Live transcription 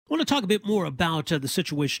I want to talk a bit more about the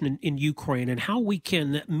situation in Ukraine and how we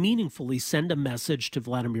can meaningfully send a message to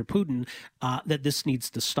Vladimir Putin that this needs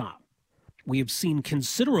to stop. We have seen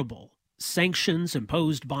considerable sanctions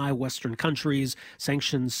imposed by Western countries,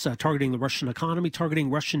 sanctions targeting the Russian economy, targeting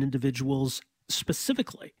Russian individuals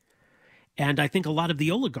specifically. And I think a lot of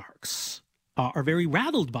the oligarchs are very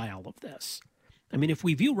rattled by all of this. I mean, if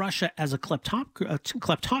we view Russia as a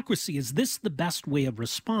kleptocracy, is this the best way of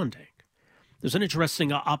responding? There's an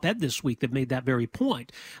interesting op-ed this week that made that very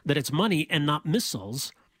point, that it's money and not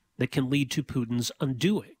missiles that can lead to Putin's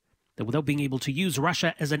undoing. That without being able to use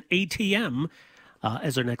Russia as an ATM,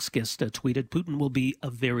 as our next guest tweeted, Putin will be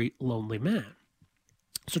a very lonely man.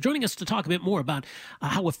 So joining us to talk a bit more about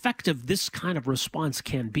how effective this kind of response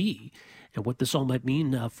can be and what this all might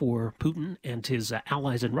mean for Putin and his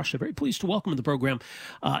allies in Russia. Very pleased to welcome to the program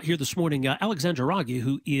here this morning Alexandra Raghi,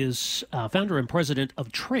 who is founder and president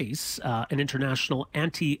of TRACE, an international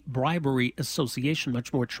anti-bribery association,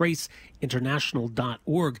 much more,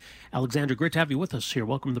 traceinternational.org. Alexandra, great to have you with us here.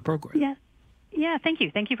 Welcome to the program. Yeah, thank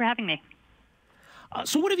you. Thank you for having me.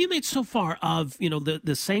 So what have you made so far of,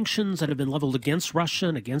 the sanctions that have been leveled against Russia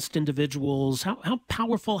and against individuals? How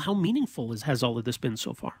powerful, how meaningful has all of this been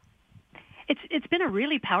so far? It's been a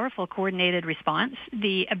really powerful, coordinated response.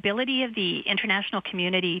 The ability of the international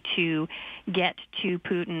community to get to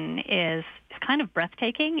Putin is kind of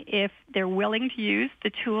breathtaking if they're willing to use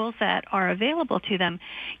the tools that are available to them.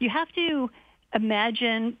 You have to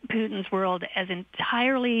imagine Putin's world as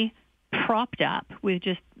entirely propped up with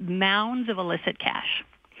just mounds of illicit cash.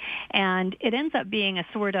 And it ends up being a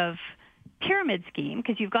sort of pyramid scheme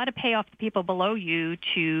because you've got to pay off the people below you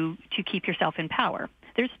to keep yourself in power.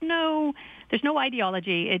 There's no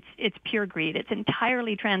ideology. It's pure greed. It's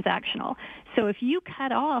entirely transactional. So if you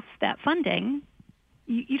cut off that funding,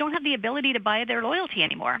 you don't have the ability to buy their loyalty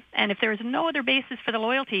anymore. And if there's no other basis for the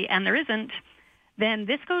loyalty, and there isn't, then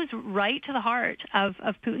this goes right to the heart of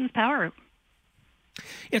Putin's power.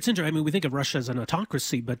 It's interesting. I mean, we think of Russia as an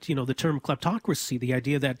autocracy, but, the term kleptocracy, the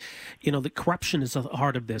idea that, the corruption is at the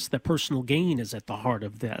heart of this, that personal gain is at the heart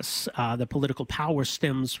of this, the political power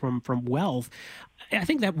stems from wealth. I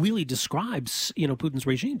think that really describes, Putin's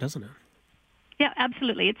regime, doesn't it? Yeah,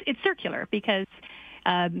 absolutely. It's circular because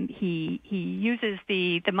he uses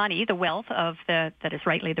the money, the wealth of that is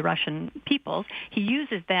rightly the Russian people's. He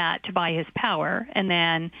uses that to buy his power, and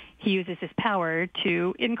then he uses his power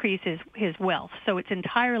to increase his wealth. So it's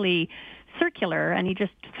entirely circular, and he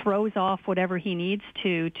just throws off whatever he needs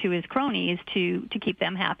to his cronies to keep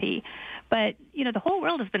them happy. But the whole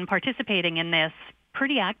world has been participating in this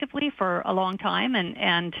pretty actively for a long time,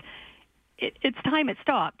 and it's time it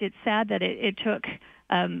stopped. It's sad that it took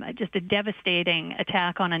just a devastating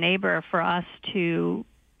attack on a neighbor for us to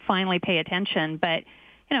finally pay attention. But,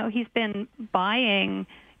 he's been buying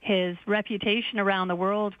his reputation around the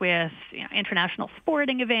world with international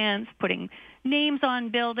sporting events, putting names on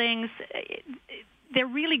buildings. They're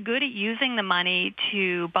really good at using the money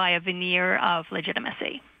to buy a veneer of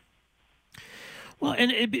legitimacy. Well,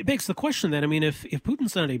 and it begs the question then, I mean, if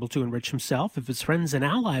Putin's not able to enrich himself, if his friends and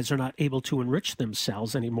allies are not able to enrich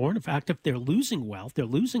themselves anymore, and in fact, if they're losing wealth, they're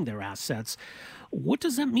losing their assets, what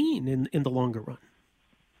does that mean in the longer run?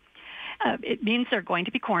 It means they're going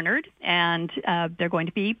to be cornered, and they're going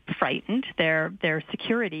to be frightened. Their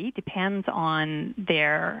security depends on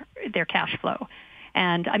their cash flow.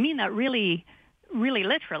 And I mean that really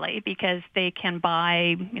literally, because they can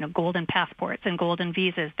buy, golden passports and golden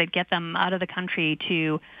visas that get them out of the country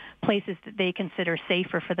to places that they consider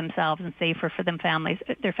safer for themselves and safer for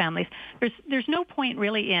their families. There's no point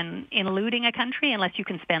really in looting a country unless you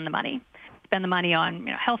can spend the money. Spend the money on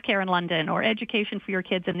healthcare in London or education for your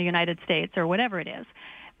kids in the United States or whatever it is.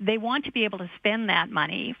 They want to be able to spend that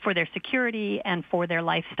money for their security and for their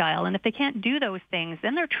lifestyle. And if they can't do those things,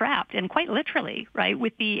 then they're trapped, and quite literally, right,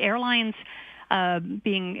 with the airlines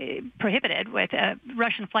being prohibited, with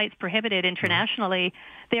Russian flights prohibited internationally,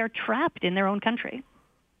 they are trapped in their own country.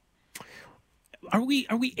 Are we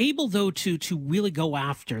able, though, to really go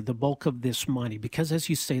after the bulk of this money? Because, as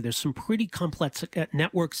you say, there's some pretty complex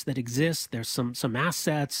networks that exist. There's some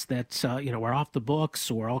assets that are off the books,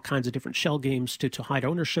 or all kinds of different shell games to hide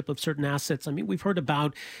ownership of certain assets. I mean, we've heard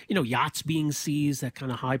about yachts being seized, that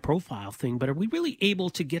kind of high profile thing. But are we really able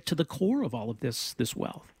to get to the core of all of this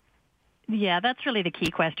wealth? Yeah, that's really the key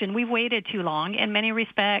question. We've waited too long. In many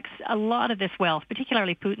respects, a lot of this wealth,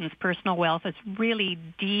 particularly Putin's personal wealth, is really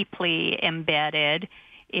deeply embedded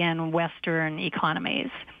in Western economies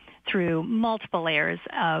through multiple layers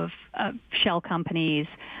of shell companies,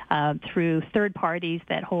 through third parties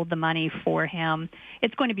that hold the money for him.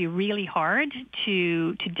 It's going to be really hard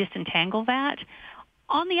to disentangle that.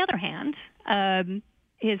 On the other hand,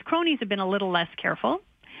 his cronies have been a little less careful,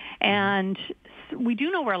 and we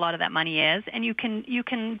do know where a lot of that money is, and you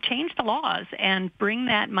can change the laws and bring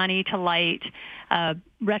that money to light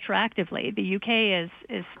retroactively. The UK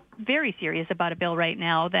is very serious about a bill right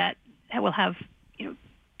now that will have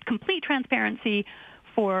complete transparency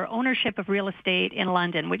for ownership of real estate in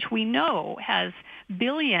London, which we know has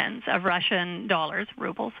billions of Russian dollars,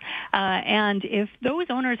 rubles. And if those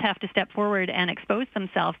owners have to step forward and expose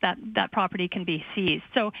themselves, that property can be seized.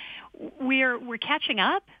 So we're catching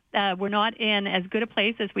up. We're not in as good a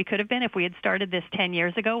place as we could have been if we had started this 10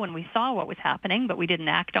 years ago when we saw what was happening, but we didn't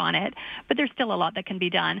act on it. But there's still a lot that can be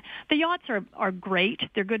done. The yachts are great.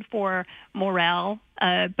 They're good for morale,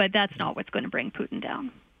 but that's not what's going to bring Putin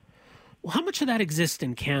down. Well, how much of that exists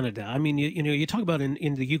in Canada? I mean, you talk about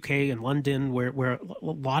in the UK and London where a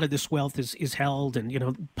lot of this wealth is held,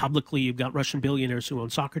 and publicly you've got Russian billionaires who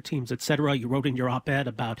own soccer teams, et cetera. You wrote in your op-ed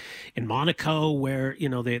about in Monaco where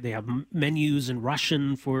they have menus in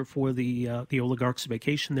Russian for the oligarchs'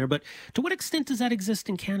 vacation there. But to what extent does that exist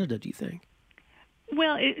in Canada, do you think?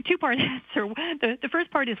 Well, two-part answer. The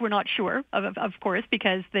first part is we're not sure, of course,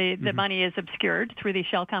 because the money is obscured through these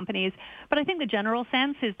shell companies. But I think the general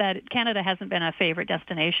sense is that Canada hasn't been a favorite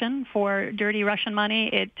destination for dirty Russian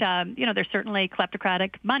money. There's certainly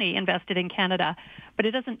kleptocratic money invested in Canada, but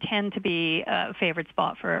it doesn't tend to be a favored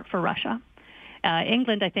spot for Russia.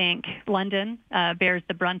 England, I think, London bears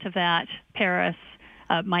the brunt of that. Paris,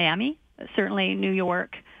 Miami, certainly New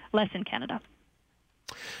York, less in Canada.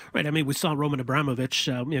 Right. I mean, we saw Roman Abramovich,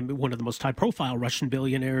 one of the most high-profile Russian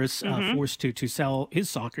billionaires, forced to sell his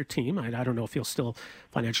soccer team. I don't know if he'll still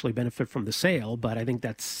financially benefit from the sale, but I think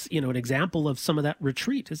that's, an example of some of that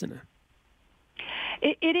retreat, isn't it?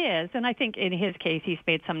 It is, and I think in his case, he's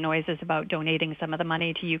made some noises about donating some of the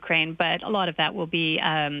money to Ukraine, but a lot of that will be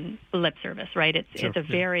lip service, right? It's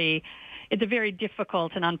a very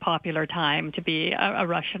difficult and unpopular time to be a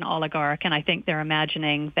Russian oligarch, and I think they're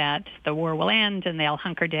imagining that the war will end and they'll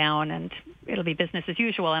hunker down and it'll be business as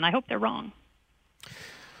usual, and I hope they're wrong.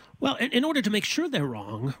 Well, in order to make sure they're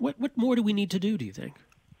wrong, what more do we need to do you think?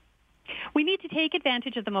 We need to take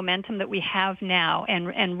advantage of the momentum that we have now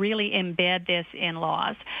and really embed this in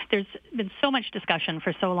laws. There's been so much discussion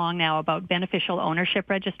for so long now about beneficial ownership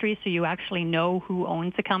registries, so you actually know who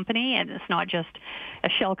owns a company, and it's not just a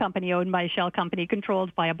shell company owned by a shell company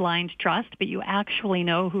controlled by a blind trust, but you actually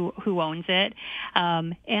know who owns it.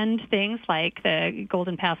 And things like the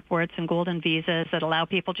golden passports and golden visas that allow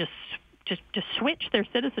people just switch their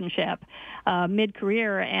citizenship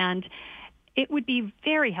mid-career, and it would be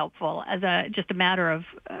very helpful as just a matter of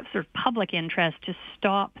sort of public interest to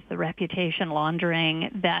stop the reputation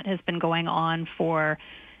laundering that has been going on for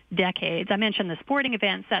decades. I mentioned the sporting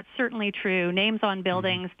events. That's certainly true. Names on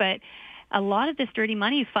buildings, but a lot of this dirty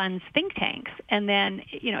money funds think tanks. And then,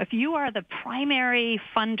 if you are the primary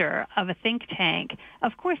funder of a think tank,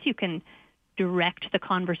 of course you can direct the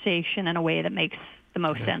conversation in a way that makes the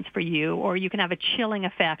most sense for you, or you can have a chilling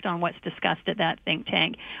effect on what's discussed at that think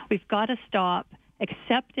tank. We've got to stop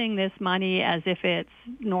accepting this money as if it's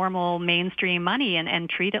normal mainstream money and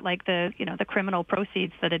treat it like the criminal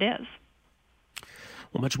proceeds that it is.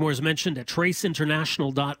 Well, much more is mentioned at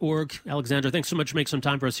traceinternational.org. Alexandra, thanks so much for making some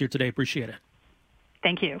time for us here today. Appreciate it.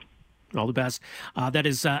 Thank you. All the best. That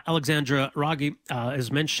is Alexandra Wragge, as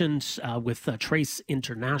mentioned, with Trace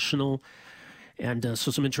International. And so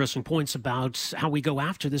some interesting points about how we go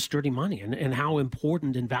after this dirty money and how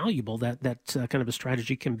important and valuable that kind of a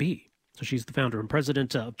strategy can be. So she's the founder and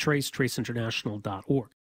president of traceinternational.org.